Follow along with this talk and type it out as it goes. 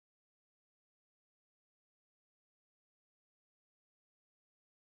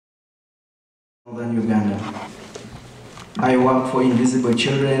Northern Uganda. I work for Invisible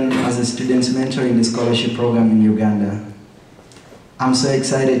Children as a student's mentor in the scholarship program in Uganda. I'm so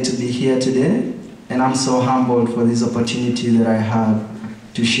excited to be here today, and I'm so humbled for this opportunity that I have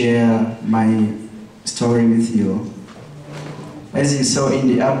to share my story with you. As you saw in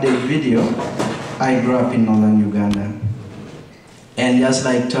the update video, I grew up in Northern Uganda. And just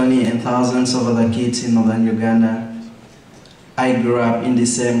like Tony and thousands of other kids in Northern Uganda, I grew up in the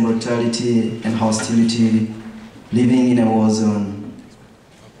same brutality and hostility, living in a war zone.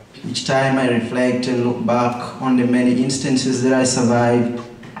 Each time I reflect and look back on the many instances that I survived,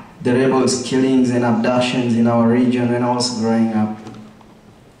 the rebels' killings and abductions in our region when I was growing up,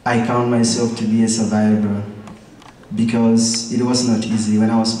 I count myself to be a survivor because it was not easy when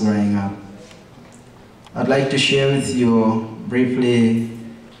I was growing up. I'd like to share with you briefly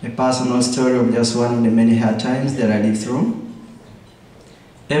a personal story of just one of the many hard times that I lived through.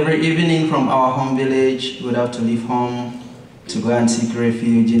 Every evening from our home village, we would have to leave home to go and seek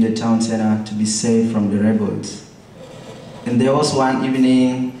refuge in the town center to be safe from the rebels. And there was one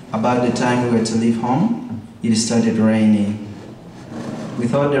evening, about the time we were to leave home, it started raining. We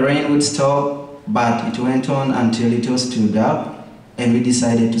thought the rain would stop, but it went on until it was too dark, and we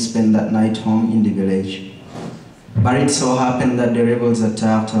decided to spend that night home in the village. But it so happened that the rebels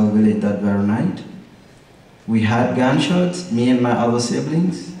attacked our village that very night. We had gunshots, me and my other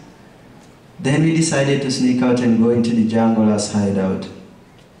siblings. Then we decided to sneak out and go into the jungle as hideout.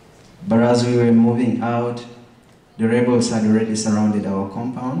 But as we were moving out, the rebels had already surrounded our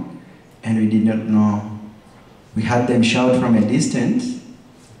compound, and we did not know. We had them shout from a distance,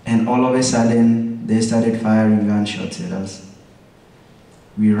 and all of a sudden, they started firing gunshots at us.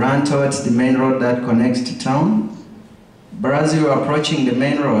 We ran towards the main road that connects to town. But as we were approaching the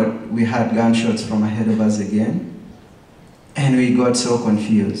main road, we had gunshots from ahead of us again, and we got so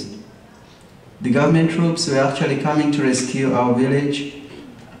confused. The government troops were actually coming to rescue our village,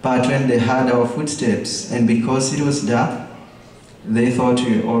 but when they heard our footsteps, and because it was dark, they thought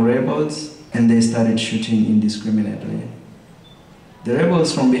we were all rebels, and they started shooting indiscriminately. The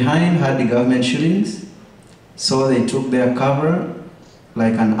rebels from behind heard the government shootings, so they took their cover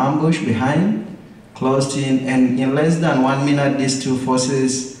like an ambush behind, closed in, and in less than 1 minute, these two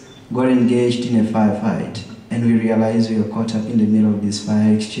forces got engaged in a firefight, and we realized we were caught up in the middle of this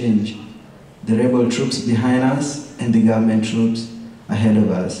fire exchange. The rebel troops behind us and the government troops ahead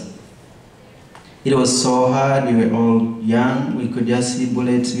of us. It was so hard, we were all young, we could just see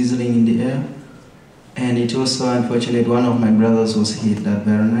bullets whistling in the air, and it was so unfortunate one of my brothers was hit that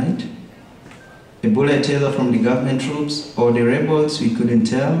very night. A bullet either from the government troops or the rebels, we couldn't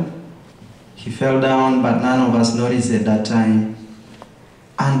tell. He fell down, but none of us noticed at that time.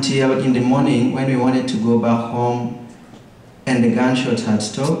 Until in the morning, when we wanted to go back home and the gunshots had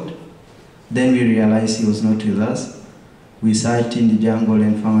stopped, then we realized he was not with us. We searched in the jungle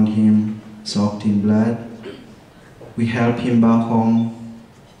and found him soaked in blood. We helped him back home,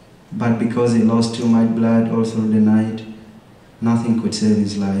 but because he lost too much blood all through the night, nothing could save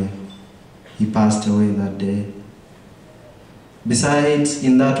his life. He passed away that day. Besides,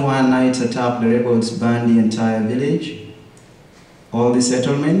 in that one night's attack, the rebels burned the entire village, all the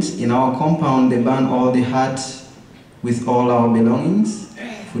settlements. In our compound, they burned all the huts with all our belongings,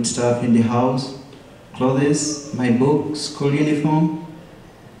 foodstuff in the house, clothes, my book, school uniform.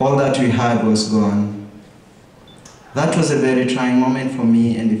 All that we had was gone. That was a very trying moment for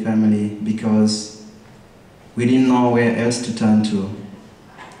me and the family because we didn't know where else to turn to.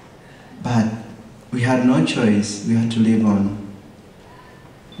 But we had no choice, we had to live on.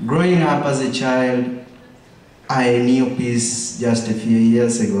 Growing up as a child, I knew peace just a few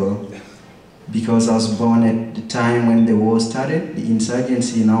years ago because I was born at the time when the war started, the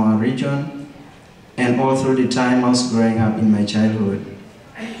insurgency in our region, and all through the time I was growing up in my childhood,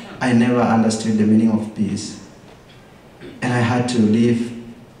 I never understood the meaning of peace. And I had to live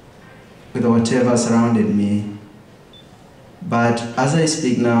with whatever surrounded me. But as I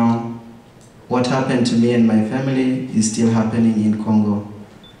speak now, what happened to me and my family is still happening in Congo.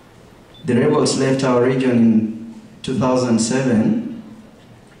 The rebels left our region in 2007,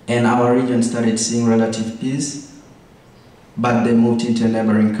 and our region started seeing relative peace, but they moved into a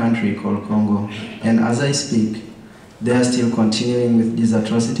neighboring country called Congo. And as I speak, they are still continuing with these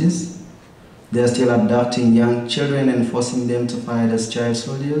atrocities. They are still abducting young children and forcing them to fight as child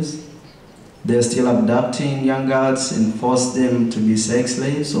soldiers. They are still abducting young girls and force them to be sex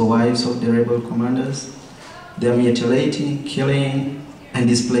slaves or wives of the rebel commanders. They are mutilating, killing, and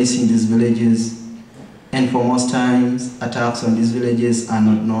displacing these villages. And for most times, attacks on these villages are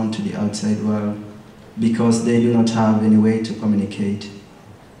not known to the outside world because they do not have any way to communicate.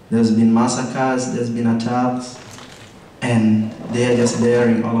 There's been massacres, there's been attacks, and they are just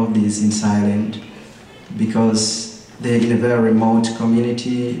bearing all of this in silence because they're in a very remote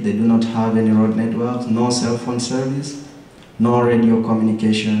community. They do not have any road network, no cell phone service, no radio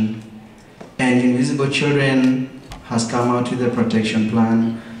communication. And Invisible Children has come out with a protection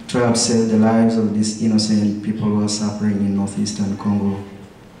plan to help save the lives of these innocent people who are suffering in northeastern Congo.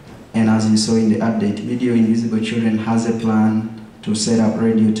 And as you saw in the update video, Invisible Children has a plan to set up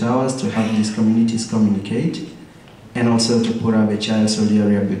radio towers to help these communities communicate, and also to put up a child soldier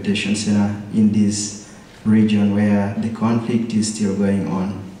rehabilitation center in this region where the conflict is still going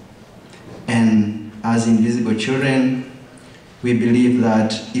on. And as Invisible Children, we believe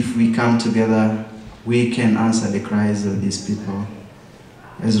that if we come together, we can answer the cries of these people.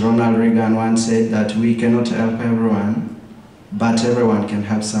 As Ronald Reagan once said, that we cannot help everyone, but everyone can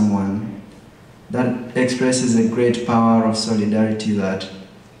help someone. That expresses a great power of solidarity, that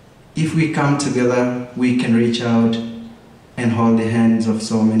if we come together, we can reach out and hold the hands of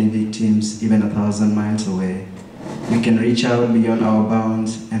so many victims, even 1,000 miles away. We can reach out beyond our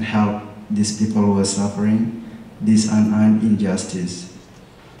bounds and help these people who are suffering this unearned injustice.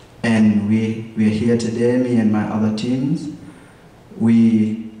 And we are here today, me and my other teams.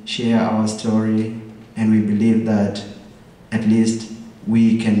 We share our story, and we believe that at least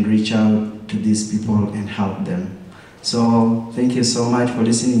we can reach out to these people and help them. So thank you so much for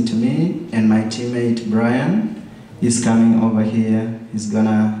listening to me, and my teammate Brian is coming over here. He's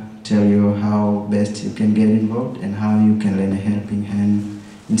gonna tell you how best you can get involved and how you can lend a helping hand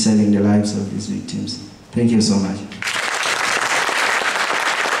in saving the lives of these victims. Thank you so much.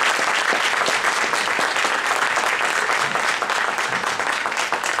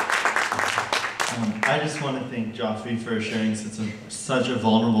 I just want to thank Joffrey for sharing such a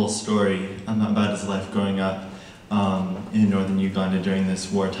vulnerable story about his life growing up in northern Uganda during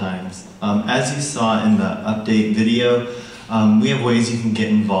this war times. As you saw in the update video, we have ways you can get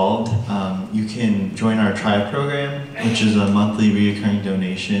involved. You can join our Tribe program, which is a monthly recurring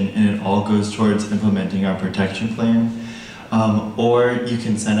donation, and it all goes towards implementing our protection plan. Or you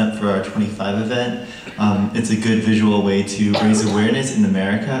can sign up for our 25 event. It's a good visual way to raise awareness in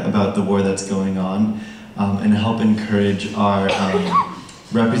America about the war that's going on, and help encourage our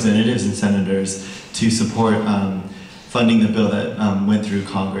representatives and senators to support funding the bill that went through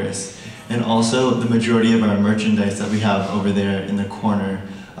Congress. And also, the majority of our merchandise that we have over there in the corner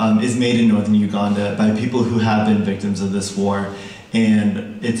is made in northern Uganda by people who have been victims of this war,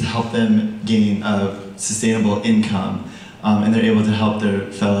 and it's helped them gain a sustainable income. And they're able to help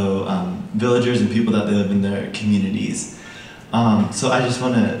their fellow villagers and people that they live in their communities. So I just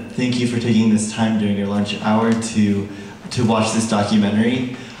want to thank you for taking this time during your lunch hour to watch this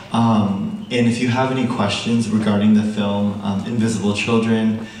documentary. And if you have any questions regarding the film Invisible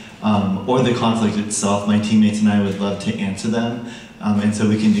Children or the conflict itself, my teammates and I would love to answer them. And so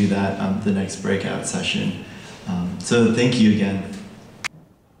we can do that the next breakout session. So thank you again.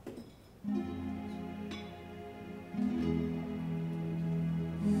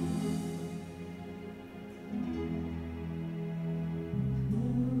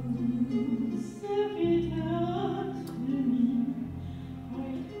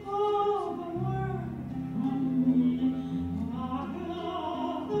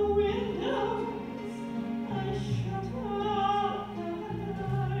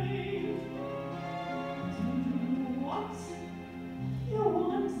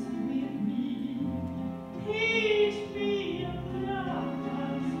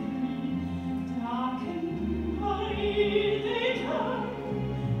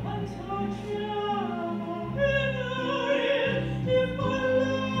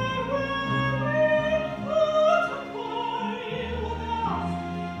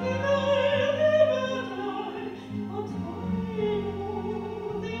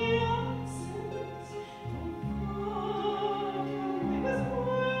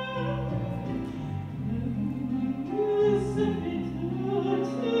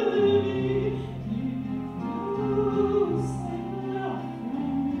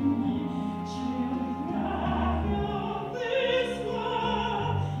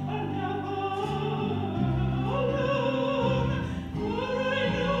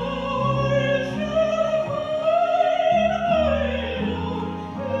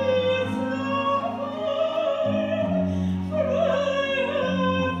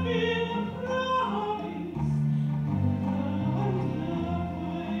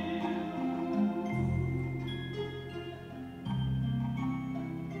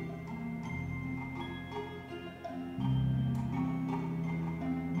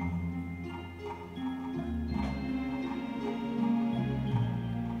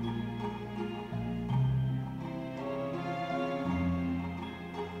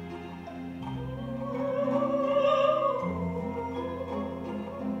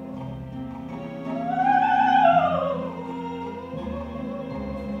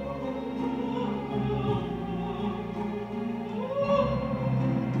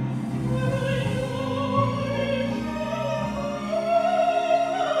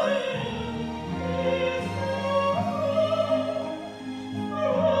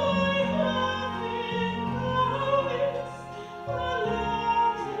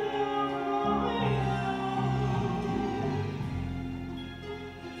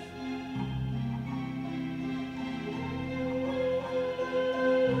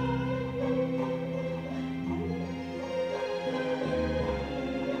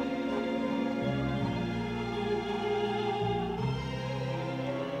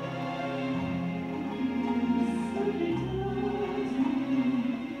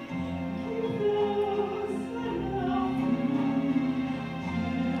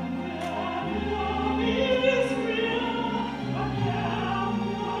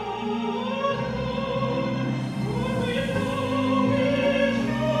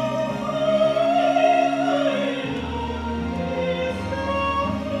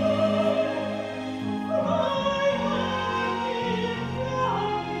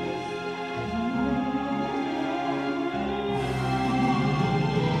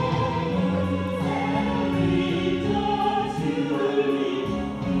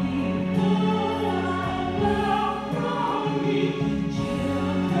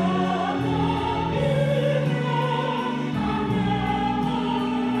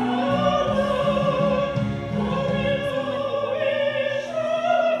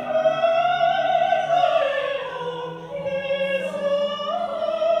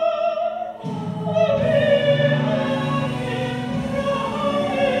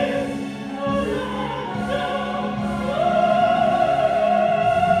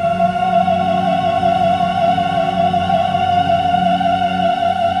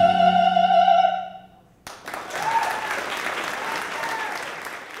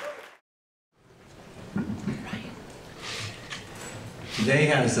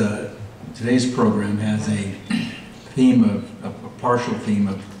 today's program has a partial theme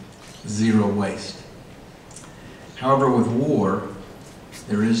of zero waste. However, with war,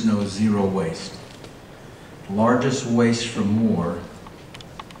 there is no zero waste. The largest waste from war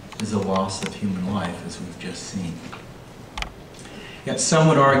is the loss of human life, as we've just seen. Yet some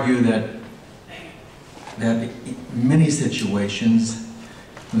would argue that in many situations,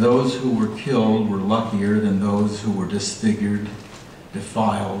 those who were killed were luckier than those who were disfigured,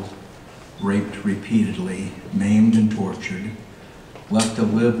 defiled, raped repeatedly, maimed and tortured, left to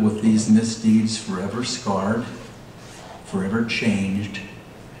live with these misdeeds forever scarred, forever changed,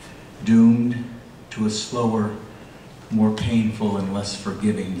 doomed to a slower, more painful and less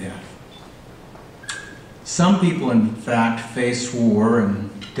forgiving death. Some people, in fact, face war and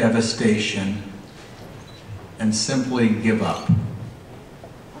devastation and simply give up.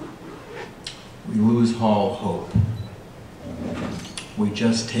 We lose all hope. We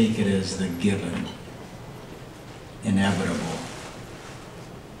just take it as the given, inevitable.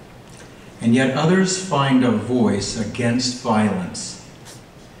 And yet others find a voice against violence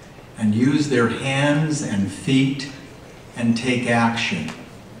and use their hands and feet and take action,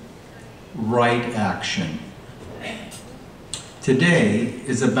 right action. Today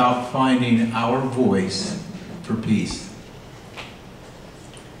is about finding our voice for peace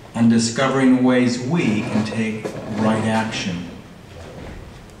and discovering ways we can take right action.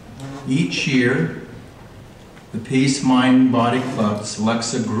 Each year, the Peace Mind Body Club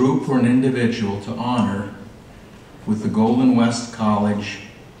selects a group or an individual to honor with the Golden West College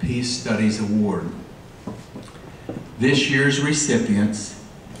Peace Studies Award. This year's recipients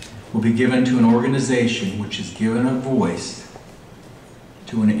will be given to an organization which has given a voice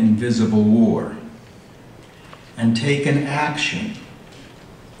to an invisible war and taken action,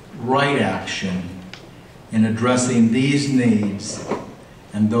 right action, in addressing these needs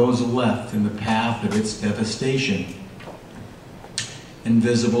and those left in the path of its devastation.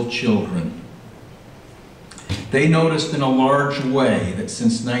 Invisible children. They noticed in a large way that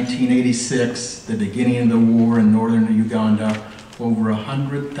since 1986, the beginning of the war in northern Uganda, over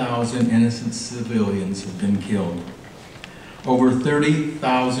 100,000 innocent civilians have been killed. Over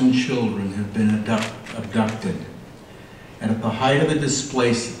 30,000 children have been abducted. And at the height of the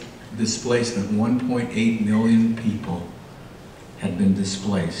displacement, 1.8 million people had been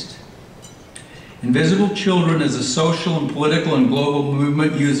displaced. Invisible Children is a social and political and global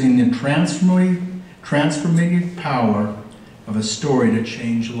movement using the transformative power of a story to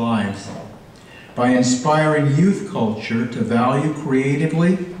change lives by inspiring youth culture to value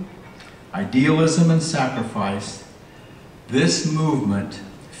creatively, idealism and sacrifice. This movement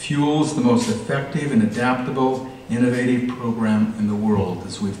fuels the most effective and adaptable, innovative program in the world,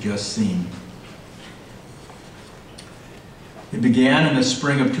 as we've just seen. It began in the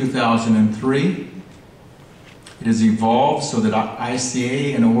spring of 2003. It has evolved so that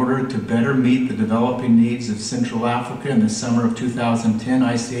ICA, in order to better meet the developing needs of Central Africa, in the summer of 2010,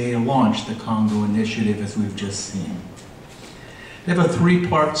 ICA launched the Congo Initiative, as we've just seen. They have a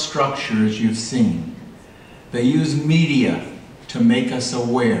three-part structure, as you've seen. They use media to make us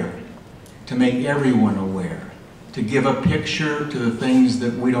aware, to make everyone aware, to give a picture to the things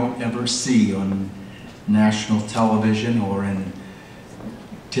that we don't ever see on national television or in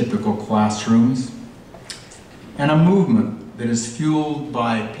typical classrooms, and a movement that is fueled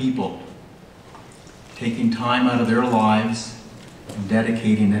by people taking time out of their lives and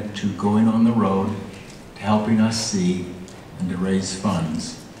dedicating it to going on the road, to helping us see and to raise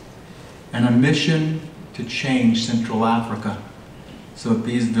funds, and a mission to change Central Africa so that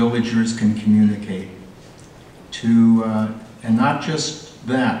these villagers can communicate, and not just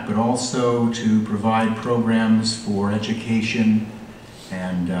that, but also to provide programs for education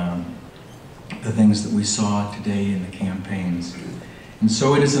and the things that we saw today in the campaigns. And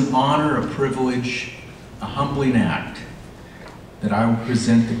so it is an honor, a privilege, a humbling act that I will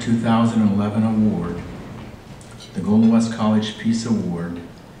present the 2011 award, the Golden West College Peace Award,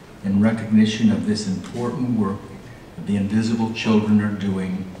 in recognition of this important work that the Invisible Children are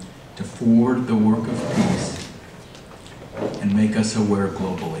doing to forward the work of peace and make us aware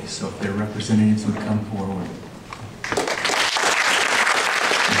globally. So if their representatives would come forward.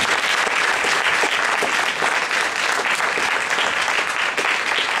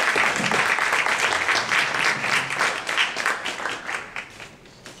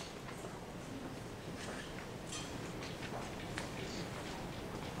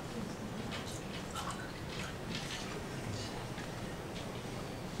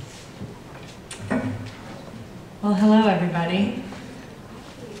 Well, hello everybody.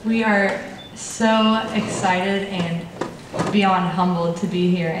 We are so excited and beyond humbled to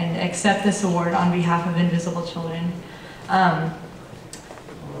be here and accept this award on behalf of Invisible Children.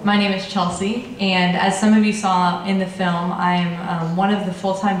 My name is Chelsea, and as some of you saw in the film, I'm one of the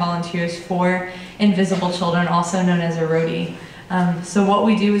full-time volunteers for Invisible Children, also known as a roadie. So what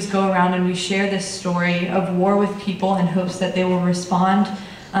we do is go around and we share this story of war with people in hopes that they will respond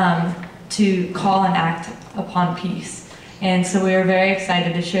to call and act upon peace. And so we are very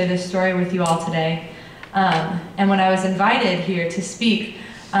excited to share this story with you all today. And when I was invited here to speak,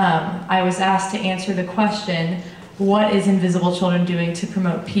 I was asked to answer the question, what is Invisible Children doing to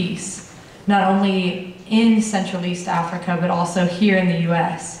promote peace? Not only in Central East Africa, but also here in the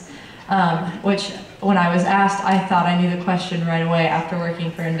US. Which, when I was asked, I thought I knew the question right away after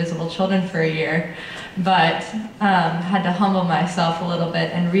working for Invisible Children for a year, but had to humble myself a little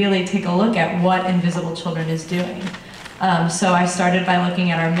bit and really take a look at what Invisible Children is doing. So I started by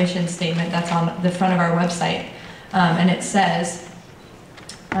looking at our mission statement that's on the front of our website, and it says,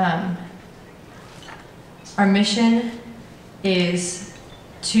 our mission is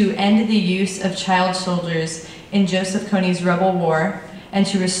to end the use of child soldiers in Joseph Kony's rebel war and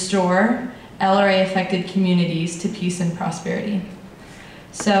to restore LRA-affected communities to peace and prosperity.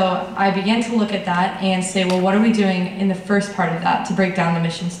 So I began to look at that and say, well, what are we doing in the first part of that to break down the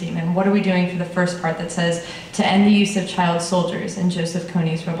mission statement? What are we doing for the first part that says to end the use of child soldiers in Joseph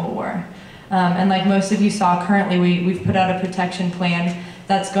Kony's rebel war? And like most of you saw, currently we've put out a protection plan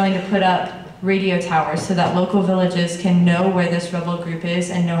that's going to put up radio towers so that local villages can know where this rebel group is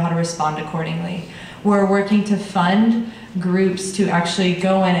and know how to respond accordingly. We're working to fund groups to actually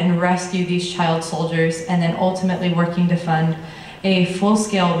go in and rescue these child soldiers, and then ultimately working to fund a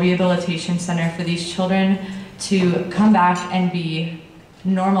full-scale rehabilitation center for these children to come back and be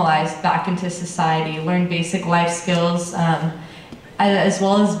normalized back into society, learn basic life skills, as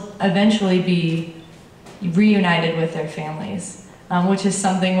well as eventually be reunited with their families. Which is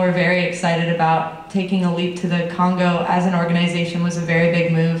something we're very excited about. Taking a leap to the Congo as an organization was a very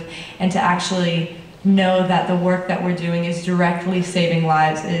big move, and to actually know that the work that we're doing is directly saving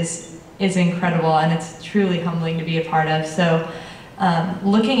lives is incredible, and it's truly humbling to be a part of. So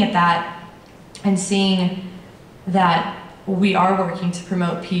looking at that and seeing that we are working to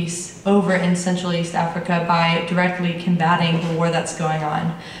promote peace over in Central East Africa by directly combating the war that's going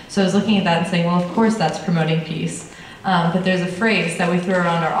on. So I was looking at that and saying, well, of course that's promoting peace. But there's a phrase that we throw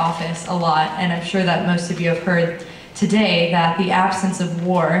around our office a lot, and I'm sure that most of you have heard today, that the absence of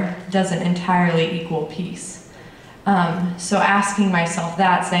war doesn't entirely equal peace. So asking myself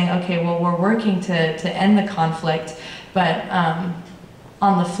that, saying, okay, well, we're working to end the conflict, but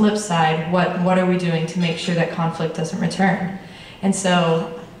on the flip side, what are we doing to make sure that conflict doesn't return? And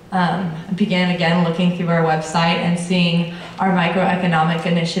so I began again looking through our website and seeing our microeconomic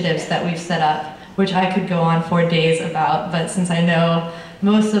initiatives that we've set up, which I could go on for days about, but since I know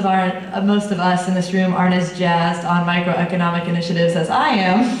most of us in this room aren't as jazzed on microeconomic initiatives as I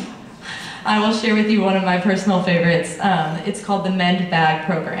am, I will share with you one of my personal favorites. It's called the Mend Bag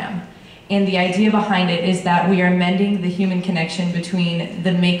program. And the idea behind it is that we are mending the human connection between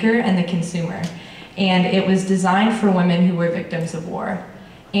the maker and the consumer. And it was designed for women who were victims of war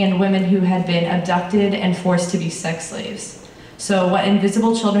and women who had been abducted and forced to be sex slaves. So what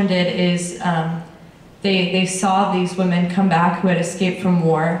Invisible Children did is they saw these women come back who had escaped from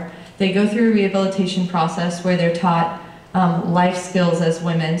war. They go through a rehabilitation process where they're taught life skills as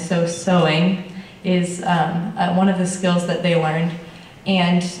women. So sewing is one of the skills that they learned.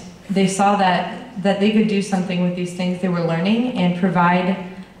 And they saw that they could do something with these things they were learning and provide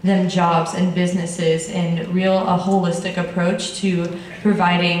them jobs and businesses and a holistic approach to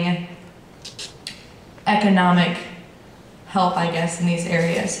providing economic help, I guess, in these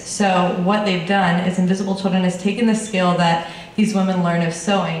areas. So what they've done is Invisible Children has taken the skill that these women learn of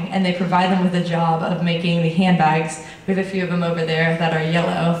sewing, and they provide them with a job of making the handbags. We have a few of them over there that are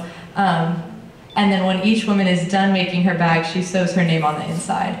yellow. And then when each woman is done making her bag, she sews her name on the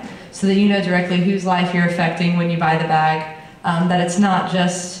inside, so that you know directly whose life you're affecting when you buy the bag, that it's not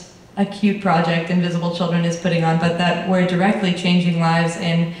just a cute project Invisible Children is putting on, but that we're directly changing lives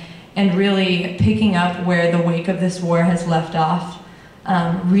and really picking up where the wake of this war has left off,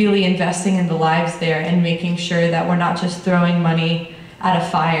 really investing in the lives there and making sure that we're not just throwing money at a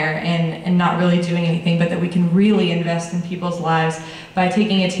fire and not really doing anything, but that we can really invest in people's lives by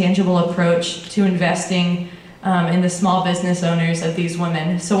taking a tangible approach to investing in the small business owners of these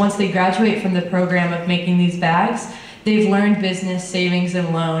women. So once they graduate from the program of making these bags, they've learned business, savings,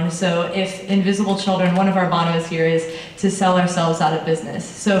 and loan. So if Invisible Children, one of our mottos here is to sell ourselves out of business.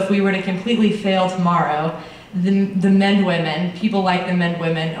 So if we were to completely fail tomorrow, the Mend Women, people like the Mend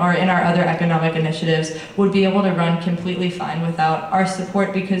Women, or in our other economic initiatives, would be able to run completely fine without our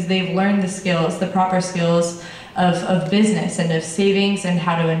support, because they've learned the skills, the proper skills of business and of savings and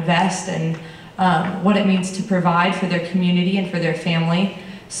how to invest and what it means to provide for their community and for their family,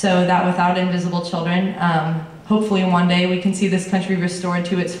 so that without invisible children, hopefully one day we can see this country restored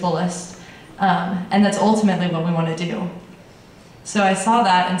to its fullest. And that's ultimately what we want to do. So I saw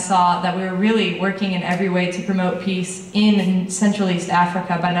that and saw that we were really working in every way to promote peace in Central East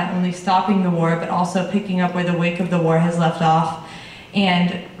Africa by not only stopping the war, but also picking up where the wake of the war has left off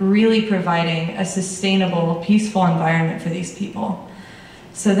and really providing a sustainable, peaceful environment for these people.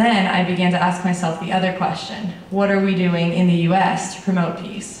 So then I began to ask myself the other question: what are we doing in the US to promote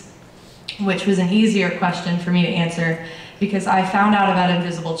peace? Which was an easier question for me to answer, because I found out about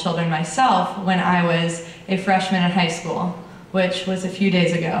invisible children myself when I was a freshman in high school, which was a few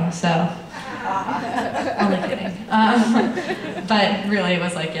days ago, so only kidding. But really it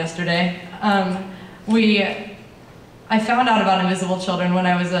was like yesterday. I found out about invisible children when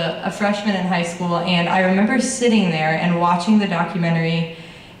I was a freshman in high school, and I remember sitting there and watching the documentary,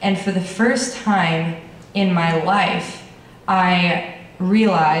 and for the first time in my life, I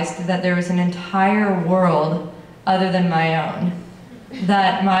realized that there was an entire world other than my own.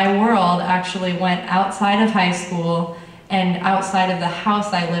 That my world actually went outside of high school and outside of the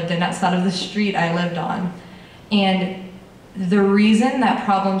house I lived in, outside of the street I lived on. And the reason that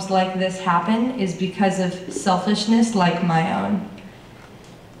problems like this happen is because of selfishness like my own.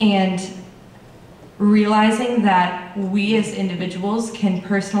 And realizing that we as individuals can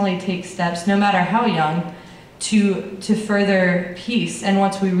personally take steps, no matter how young, to further peace. And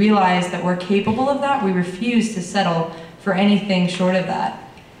once we realize that we're capable of that, we refuse to settle for anything short of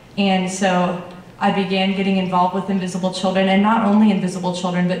that. And so I began getting involved with invisible children, and not only invisible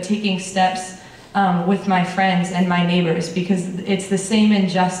children, but taking steps with my friends and my neighbors, because it's the same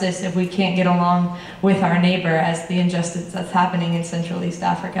injustice if we can't get along with our neighbor as the injustice that's happening in Central East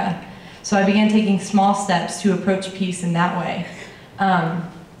Africa. So I began taking small steps to approach peace in that way.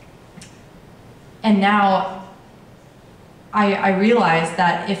 And now I realize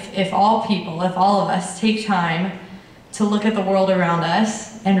that if all people, if all of us take time to look at the world around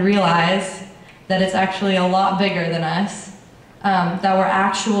us and realize that it's actually a lot bigger than us, that we're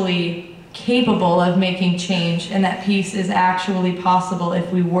actually capable of making change, and that peace is actually possible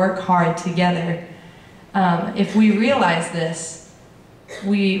if we work hard together. If we realize this,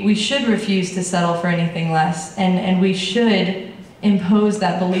 we should refuse to settle for anything less, and we should impose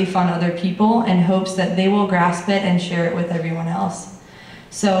that belief on other people in hopes that they will grasp it and share it with everyone else.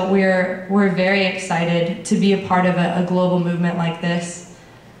 So we're very excited to be a part of a global movement like this.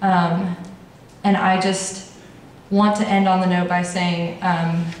 And I just want to end on the note by saying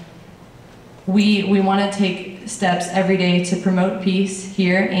we want to take steps every day to promote peace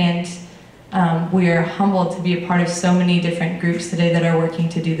here, and we are humbled to be a part of so many different groups today that are working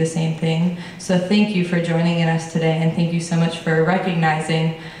to do the same thing. So thank you for joining us today, and thank you so much for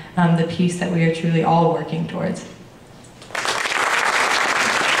recognizing the peace that we are truly all working towards.